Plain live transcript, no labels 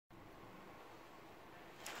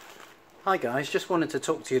Hi guys, just wanted to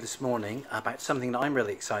talk to you this morning about something that I'm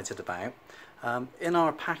really excited about. In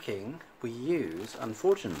our packing we use,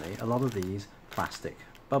 unfortunately, a lot of these plastic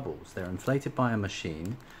bubbles. They're inflated by a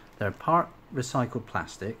machine. They're part recycled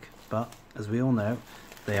plastic, but as we all know,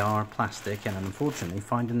 they are plastic and unfortunately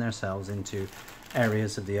finding themselves into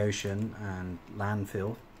areas of the ocean and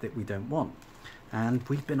landfill that we don't want. And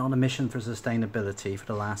we've been on a mission for sustainability for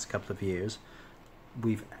the last couple of years.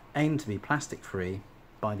 We've aimed to be plastic free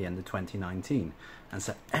by the end of 2019, and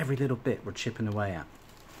so every little bit we're chipping away at.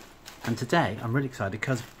 And today I'm really excited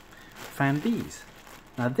because I found these.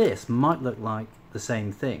 Now this might look like the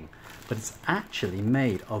same thing, but it's actually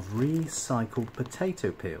made of recycled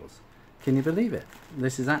potato peels. Can you believe it?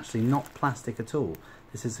 This is actually not plastic at all.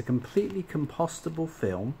 This is a completely compostable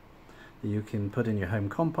film that you can put in your home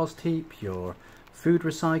compost heap, your food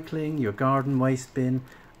recycling, your garden waste bin,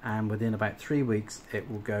 and within about 3 weeks it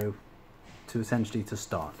will go to essentially to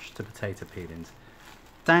starch, to potato peelings.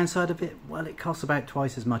 Downside of it, well, it costs about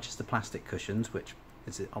twice as much as the plastic cushions, which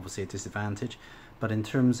is obviously a disadvantage, but in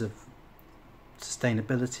terms of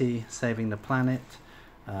sustainability, saving the planet,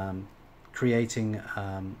 creating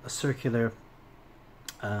a circular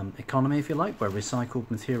economy, if you like, where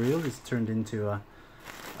recycled material is turned into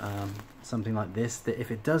something like this, that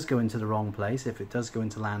if it does go into the wrong place, if it does go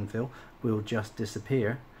into landfill, will just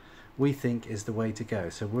disappear, we think is the way to go.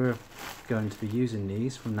 So we're going to be using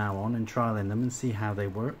these from now on and trialing them and see how they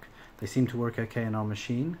work. They seem to work okay in our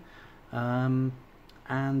machine, and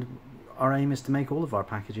our aim is to make all of our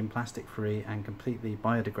packaging plastic free and completely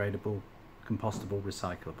biodegradable, compostable,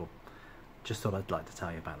 recyclable. Just thought I'd like to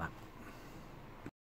tell you about that.